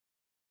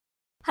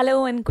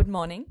Hello and good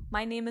morning.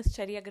 My name is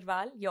Cherry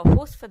Agarwal, your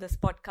host for this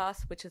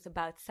podcast, which is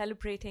about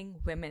celebrating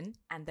women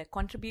and their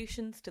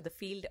contributions to the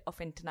field of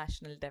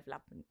international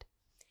development.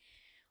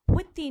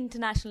 With the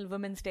International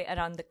Women's Day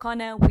around the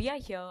corner, we are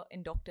here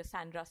in Dr.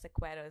 Sandra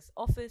Sequeira's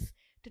office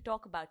to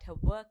talk about her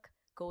work,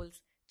 goals,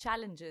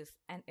 challenges,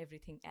 and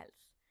everything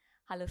else.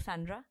 Hello,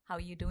 Sandra. How are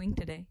you doing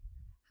today?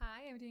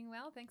 Hi, I'm doing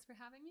well. Thanks for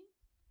having me.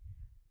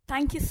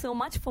 Thank you so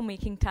much for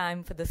making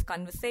time for this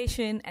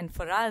conversation and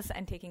for us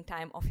and taking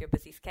time off your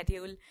busy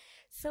schedule.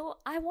 So,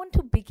 I want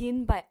to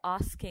begin by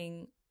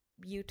asking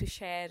you to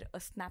share a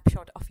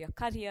snapshot of your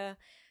career,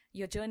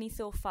 your journey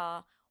so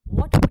far.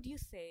 What would you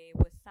say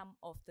was some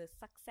of the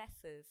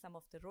successes, some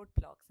of the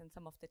roadblocks, and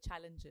some of the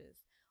challenges,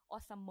 or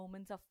some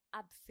moments of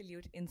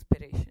absolute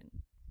inspiration?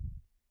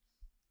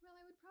 Well,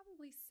 I would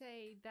probably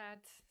say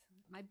that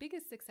my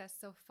biggest success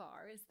so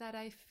far is that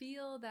I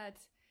feel that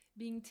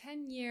being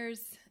 10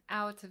 years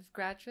out of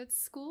graduate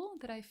school,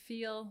 that I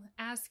feel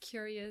as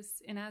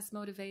curious and as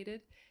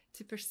motivated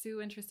to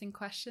pursue interesting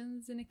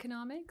questions in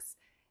economics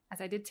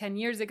as I did 10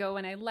 years ago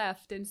when I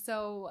left. And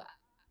so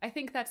I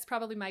think that's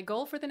probably my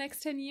goal for the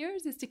next 10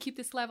 years, is to keep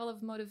this level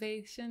of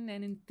motivation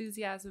and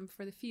enthusiasm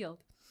for the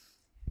field.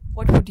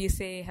 What would you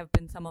say have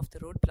been some of the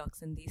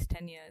roadblocks in these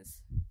 10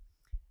 years?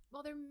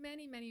 Well, there are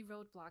many, many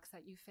roadblocks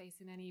that you face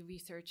in any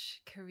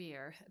research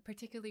career,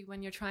 particularly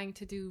when you're trying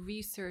to do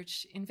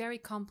research in very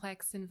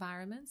complex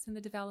environments in the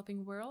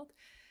developing world.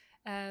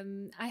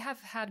 I have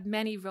had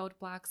many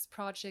roadblocks,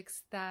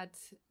 projects that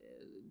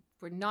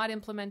were not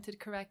implemented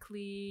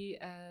correctly,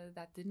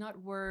 that did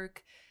not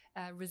work,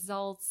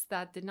 results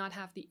that did not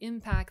have the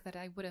impact that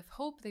I would have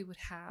hoped they would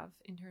have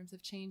in terms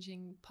of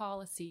changing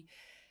policy.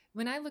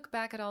 When I look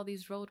back at all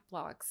these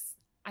roadblocks,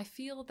 I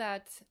feel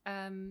that,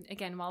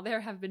 again, while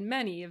there have been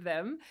many of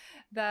them,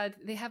 that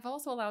they have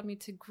also allowed me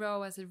to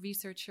grow as a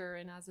researcher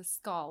and as a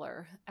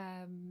scholar.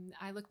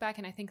 I look back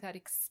and I think that the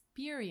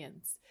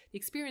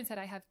experience that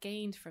I have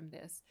gained from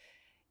this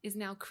is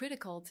now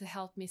critical to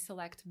help me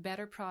select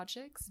better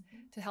projects,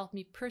 to help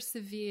me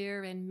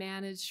persevere and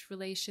manage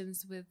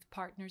relations with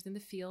partners in the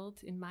field,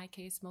 in my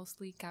case,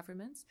 mostly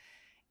governments,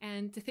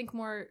 and to think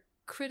more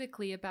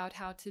critically about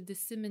how to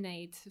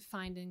disseminate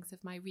findings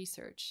of my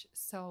research.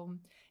 So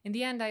in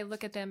the end, I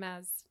look at them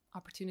as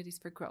opportunities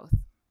for growth.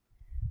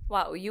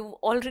 Wow, you've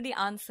already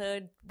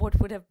answered what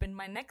would have been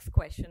my next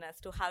question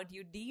as to how do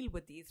you deal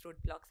with these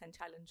roadblocks and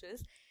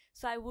challenges.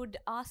 So I would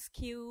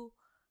ask you,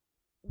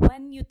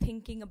 when you're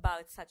thinking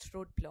about such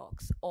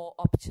roadblocks or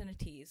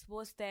opportunities,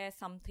 was there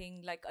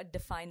something like a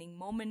defining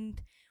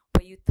moment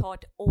where you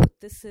thought, oh,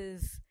 this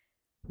is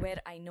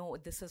where I know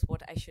this is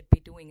what I should be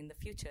doing in the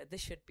future,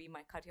 this should be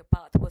my career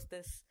path?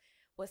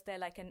 Was there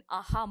like an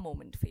aha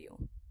moment for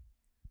you?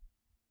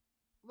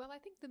 Well, I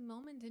think the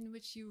moment in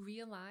which you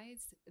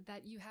realize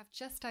that you have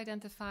just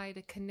identified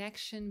a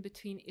connection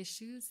between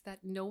issues that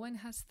no one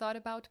has thought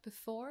about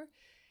before,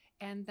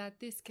 and that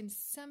this can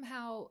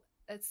somehow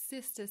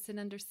assist us in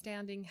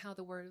understanding how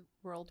the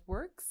world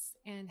works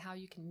and how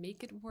you can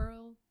make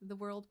the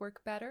world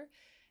work better,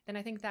 then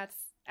I think that's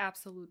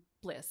absolute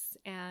bliss.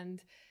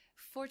 And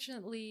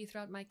fortunately,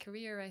 throughout my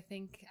career, I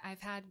think I've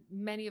had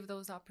many of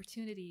those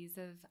opportunities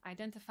of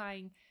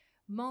identifying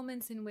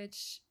moments in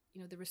which,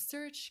 the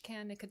research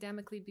can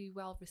academically be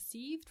well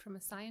received from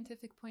a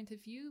scientific point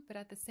of view, but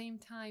at the same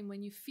time,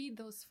 when you feed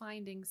those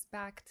findings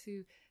back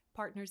to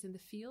partners in the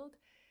field,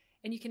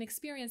 and you can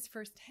experience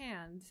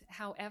firsthand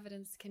how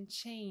evidence can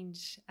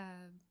change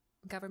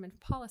government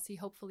policy,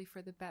 hopefully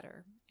for the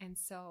better. And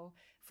so,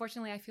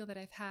 fortunately, I feel that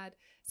I've had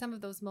some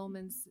of those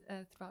moments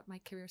throughout my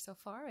career so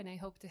far, and I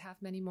hope to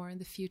have many more in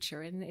the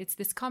future. And it's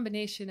this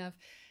combination of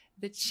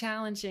the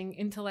challenging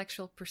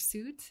intellectual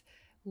pursuit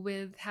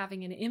with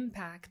having an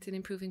impact in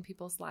improving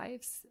people's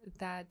lives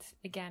that,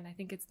 again, I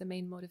think it's the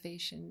main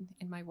motivation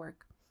in my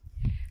work.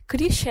 Could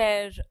you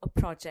share a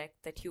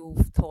project that you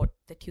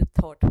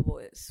thought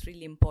was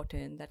really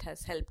important, that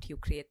has helped you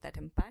create that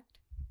impact?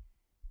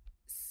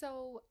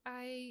 So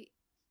I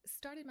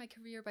started my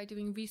career by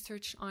doing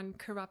research on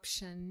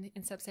corruption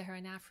in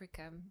sub-Saharan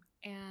Africa.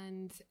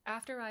 And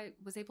after I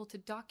was able to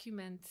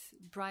document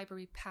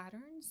bribery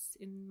patterns,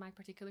 in my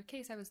particular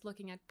case, I was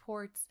looking at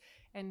ports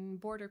and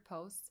border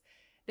posts.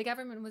 The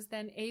government was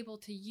then able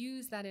to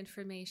use that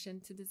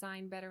information to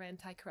design better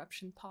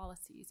anti-corruption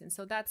policies. And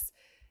so that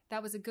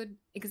was a good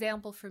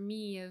example for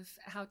me of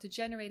how to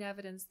generate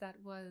evidence that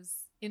was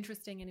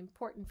interesting and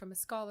important from a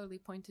scholarly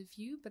point of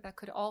view, but that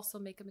could also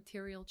make a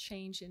material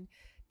change in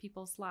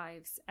people's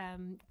lives.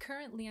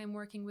 Currently, I'm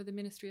working with the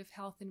Ministry of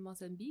Health in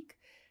Mozambique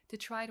to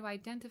try to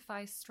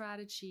identify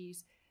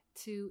strategies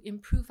to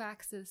improve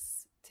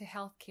access to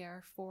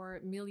healthcare for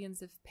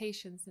millions of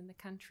patients in the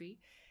country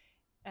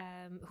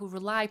who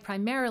rely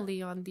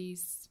primarily on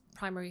these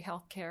primary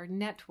healthcare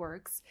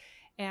networks.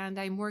 And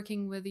I'm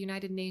working with the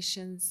United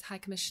Nations High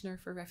Commissioner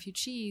for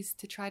Refugees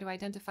to try to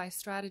identify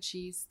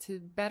strategies to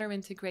better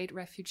integrate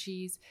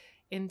refugees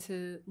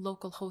into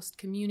local host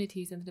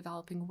communities in the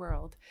developing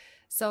world.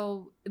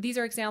 So these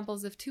are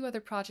examples of two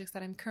other projects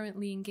that I'm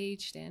currently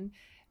engaged in,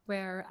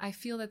 where I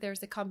feel that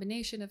there's a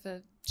combination of a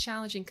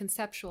challenging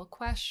conceptual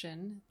question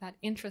that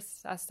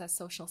interests us as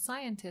social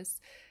scientists,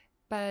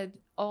 but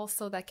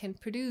also that can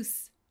produce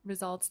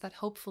results that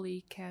hopefully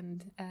can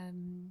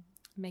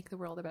make the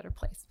world a better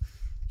place.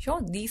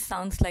 Sure, these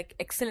sounds like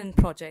excellent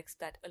projects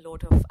that a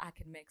lot of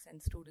academics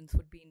and students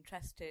would be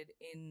interested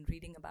in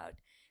reading about.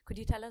 Could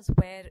you tell us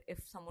where, if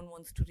someone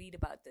wants to read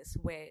about this,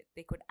 where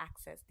they could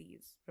access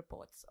these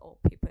reports or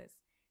papers,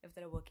 if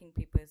there are working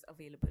papers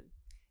available?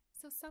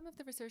 So some of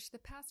the research,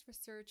 the past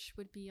research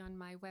would be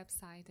on my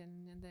website and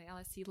in the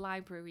LSE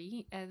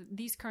library.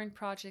 These current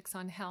projects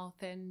on health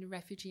and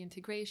refugee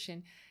integration,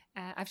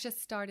 I've just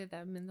started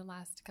them in the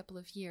last couple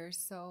of years,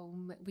 so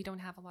we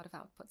don't have a lot of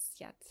outputs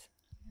yet.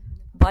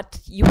 But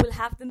you will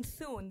have them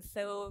soon,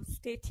 so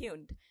stay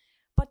tuned.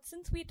 But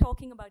since we're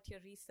talking about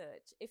your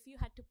research, if you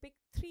had to pick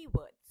 3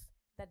 words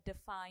that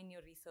define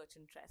your research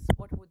interests,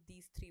 what would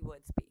these 3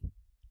 words be?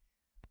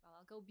 Well,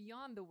 I'll go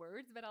beyond the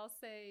words, but I'll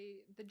say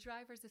the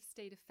drivers of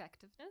state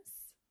effectiveness,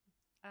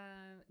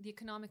 the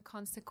economic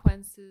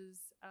consequences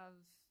of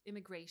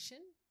immigration,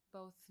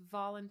 both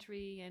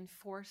voluntary and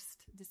forced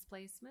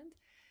displacement,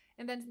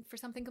 and then for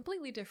something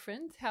completely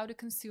different, how do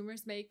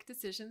consumers make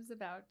decisions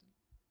about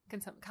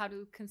how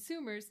do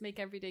consumers make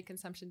everyday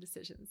consumption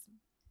decisions?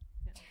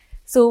 Yeah.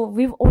 So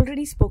we've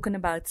already spoken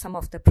about some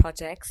of the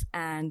projects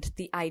and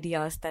the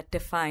ideas that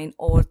define,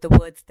 or the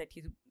words that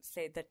you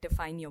say that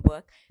define your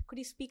work. Could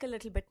you speak a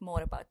little bit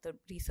more about the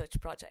research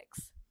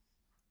projects?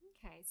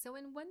 Okay, so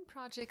in one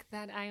project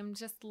that I am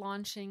just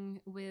launching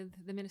with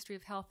the Ministry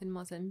of Health in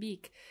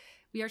Mozambique,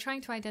 we are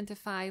trying to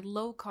identify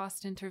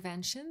low-cost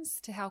interventions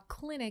to how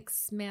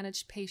clinics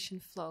manage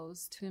patient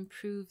flows to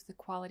improve the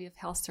quality of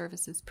health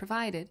services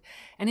provided,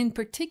 and in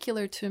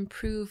particular to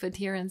improve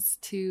adherence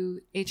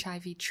to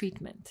HIV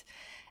treatment.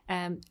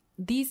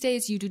 These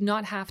days, you do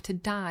not have to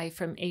die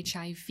from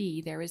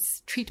HIV. There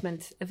is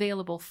treatment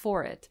available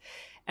for it.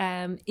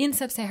 In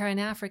sub-Saharan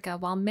Africa,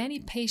 while many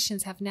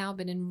patients have now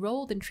been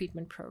enrolled in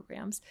treatment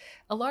programs,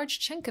 a large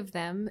chunk of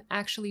them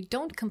actually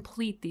don't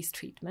complete these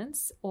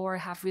treatments or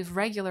have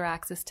regular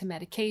access to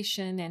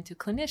medication and to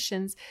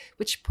clinicians,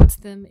 which puts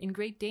them in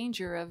great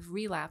danger of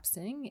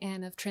relapsing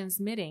and of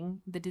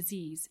transmitting the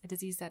disease, a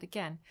disease that,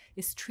 again,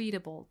 is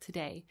treatable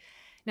today.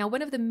 Now,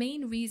 one of the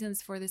main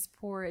reasons for this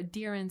poor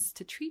adherence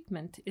to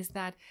treatment is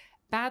that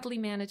badly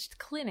managed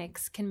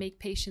clinics can make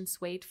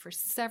patients wait for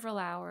several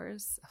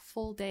hours, a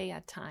full day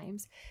at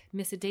times,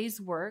 miss a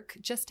day's work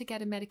just to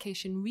get a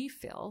medication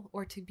refill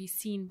or to be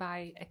seen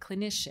by a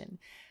clinician.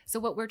 So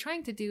what we're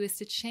trying to do is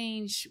to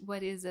change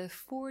what is a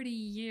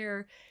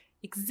 40-year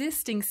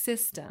existing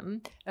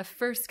system of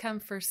first come,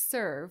 first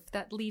serve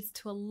that leads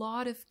to a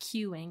lot of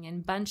queuing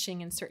and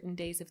bunching in certain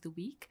days of the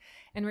week.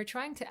 And we're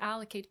trying to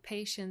allocate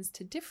patients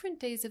to different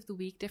days of the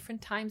week,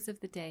 different times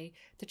of the day,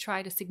 to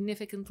try to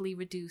significantly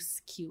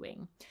reduce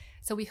queuing.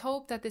 So we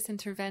hope that this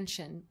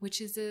intervention, which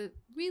is a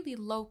really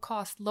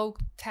low-cost,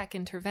 low-tech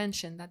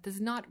intervention that does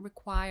not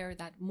require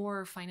that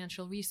more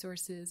financial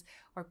resources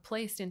are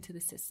placed into the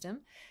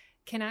system,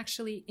 can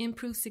actually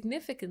improve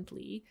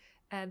significantly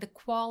the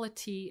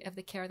quality of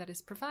the care that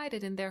is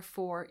provided and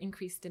therefore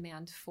increase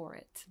demand for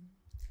it.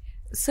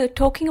 So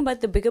talking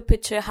about the bigger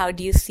picture, how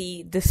do you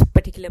see this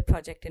particular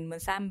project in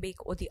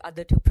Mozambique or the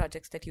other 2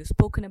 projects that you've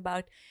spoken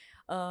about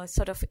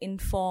sort of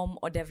inform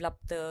or develop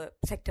the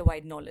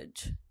sector-wide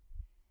knowledge?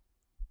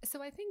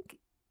 So I think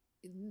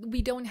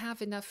we don't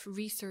have enough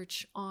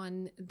research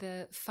on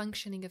the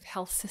functioning of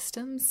health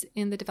systems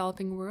in the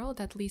developing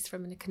world, at least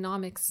from an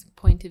economics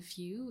point of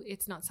view.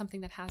 It's not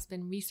something that has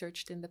been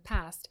researched in the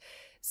past.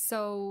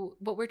 So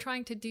what we're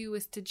trying to do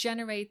is to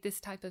generate this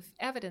type of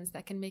evidence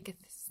that can make us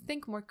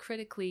think more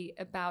critically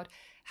about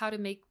how to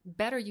make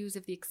better use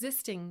of the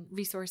existing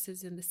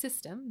resources in the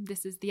system.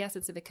 This is the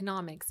essence of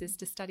economics, is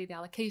to study the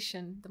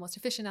allocation, the most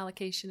efficient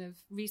allocation of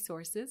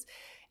resources,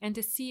 and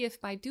to see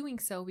if by doing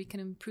so we can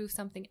improve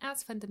something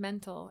as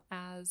fundamental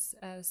as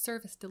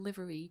service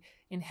delivery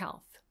in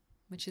health,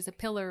 which is a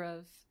pillar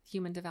of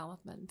human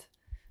development.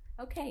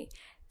 Okay.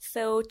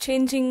 So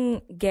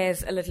changing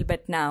gears a little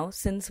bit now,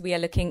 since we are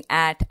looking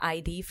at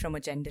ID from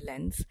a gender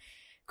lens,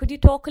 could you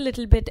talk a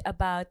little bit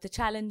about the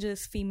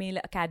challenges female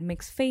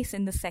academics face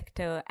in the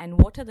sector,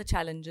 and what are the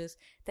challenges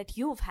that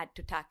you've had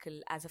to tackle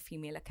as a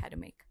female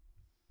academic?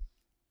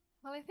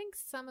 Well, I think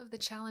some of the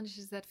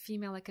challenges that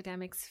female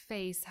academics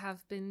face have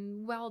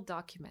been well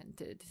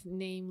documented,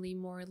 namely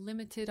more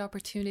limited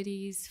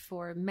opportunities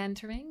for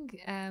mentoring.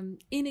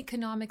 In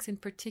economics in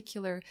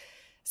particular,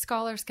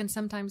 scholars can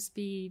sometimes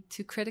be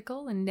too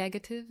critical and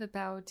negative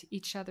about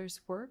each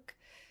other's work.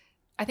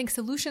 I think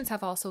solutions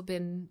have also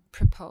been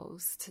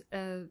proposed.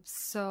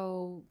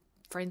 So,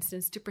 for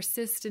instance, to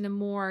persist in a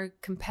more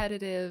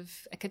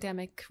competitive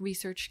academic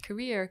research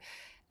career,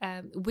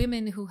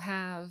 women who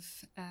have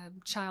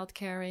child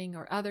caring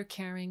or other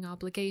caring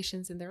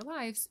obligations in their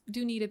lives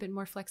do need a bit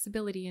more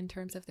flexibility in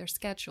terms of their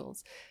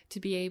schedules to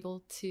be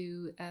able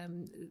to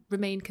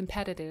remain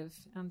competitive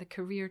on the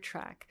career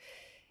track.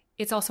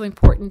 It's also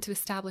important to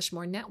establish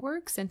more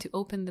networks and to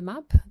open them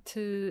up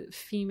to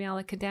female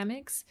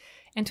academics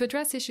and to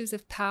address issues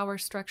of power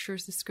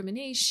structures,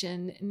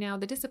 discrimination. Now,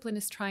 the discipline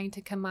is trying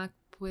to come up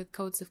with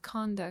codes of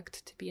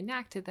conduct to be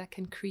enacted that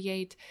can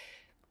create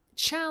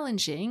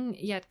challenging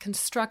yet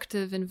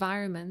constructive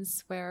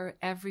environments where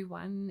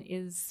everyone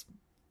is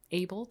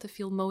able to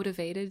feel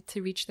motivated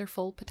to reach their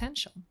full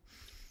potential.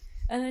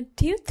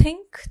 Do you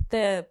think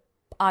the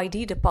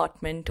ID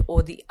department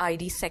or the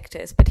ID sector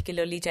is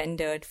particularly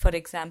gendered? For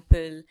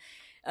example,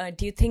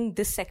 do you think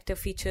this sector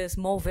features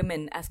more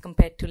women as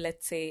compared to,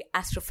 let's say,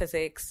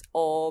 astrophysics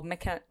or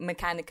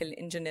mechanical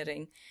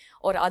engineering?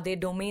 Or are there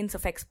domains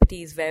of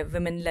expertise where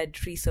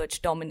women-led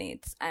research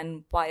dominates?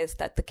 And why is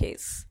that the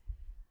case?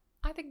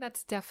 I think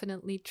that's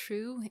definitely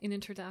true in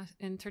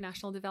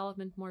international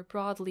development more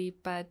broadly,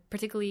 but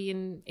particularly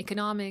in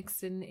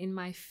economics and in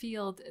my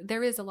field,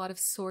 there is a lot of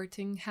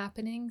sorting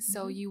happening.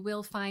 So you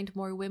will find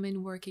more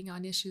women working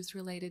on issues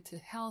related to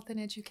health and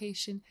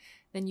education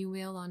than you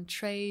will on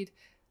trade,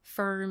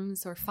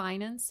 firms, or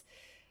finance.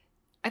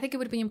 I think it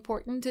would be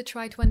important to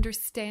try to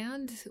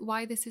understand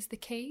why this is the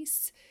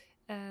case.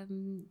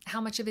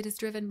 How much of it is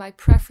driven by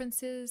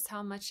preferences,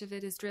 how much of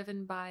it is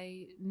driven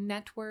by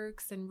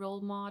networks and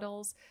role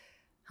models,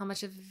 how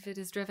much of it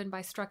is driven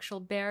by structural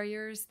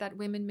barriers that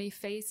women may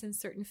face in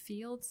certain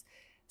fields.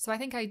 So I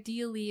think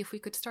ideally, if we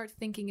could start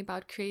thinking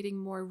about creating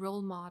more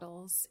role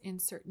models in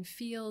certain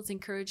fields,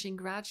 encouraging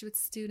graduate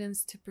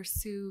students to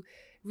pursue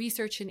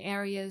research in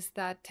areas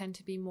that tend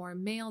to be more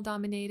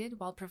male-dominated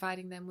while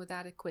providing them with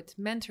adequate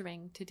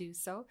mentoring to do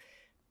so,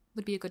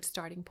 would be a good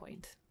starting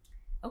point.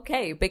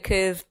 Okay,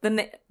 because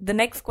the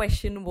next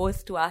question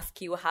was to ask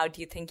you, how do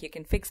you think you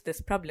can fix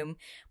this problem?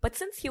 But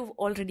since you've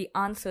already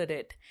answered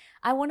it,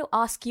 I want to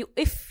ask you,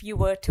 if you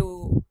were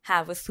to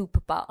have a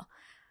superpower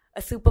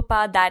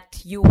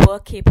that you were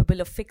capable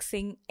of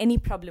fixing any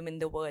problem in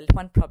the world,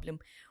 one problem,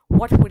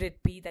 what would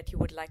it be that you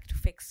would like to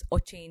fix or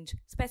change,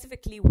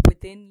 specifically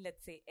within,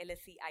 let's say,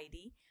 LSE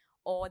ID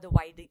or the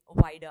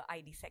wider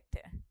ID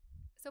sector?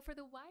 So for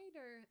the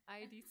wider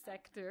ID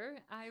sector,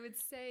 I would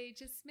say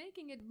just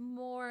making it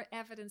more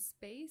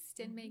evidence-based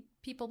and make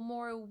people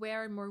more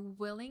aware and more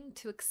willing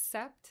to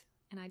accept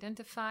and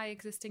identify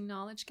existing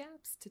knowledge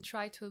gaps, to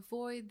try to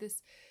avoid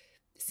this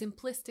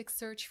simplistic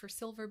search for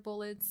silver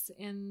bullets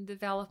in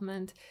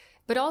development,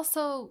 but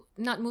also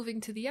not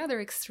moving to the other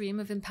extreme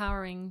of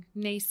empowering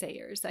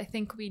naysayers. I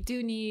think we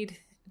do need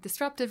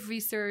disruptive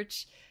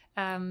research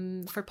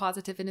for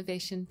positive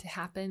innovation to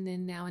happen,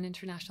 and now in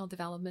international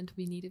development,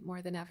 we need it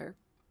more than ever.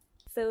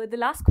 So the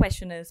last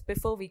question is,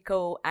 before we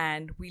go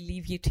and we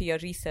leave you to your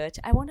research,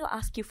 I want to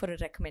ask you for a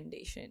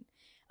recommendation.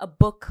 A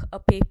book, a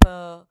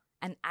paper,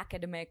 an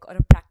academic or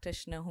a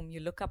practitioner whom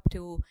you look up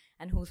to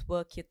and whose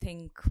work you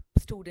think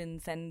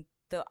students and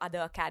the other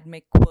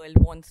academic world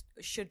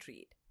should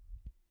read.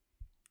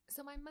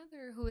 So my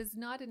mother, who is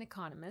not an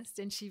economist,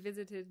 and she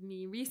visited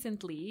me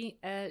recently,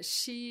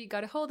 she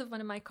got a hold of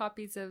one of my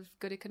copies of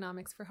Good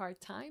Economics for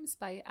Hard Times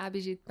by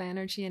Abhijit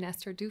Banerjee and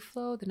Esther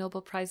Duflo, the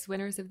Nobel Prize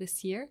winners of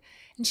this year.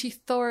 And she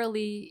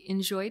thoroughly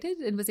enjoyed it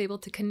and was able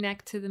to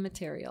connect to the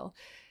material.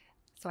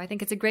 So I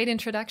think it's a great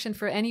introduction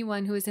for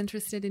anyone who is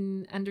interested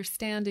in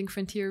understanding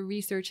frontier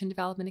research and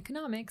development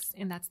economics.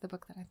 And that's the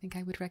book that I think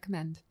I would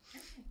recommend.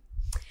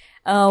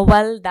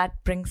 Well,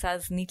 that brings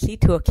us neatly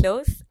to a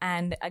close.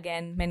 And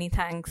again, many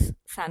thanks,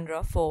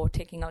 Sandra, for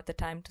taking out the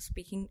time to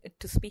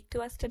speak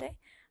to us today.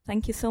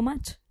 Thank you so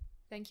much.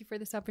 Thank you for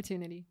this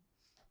opportunity.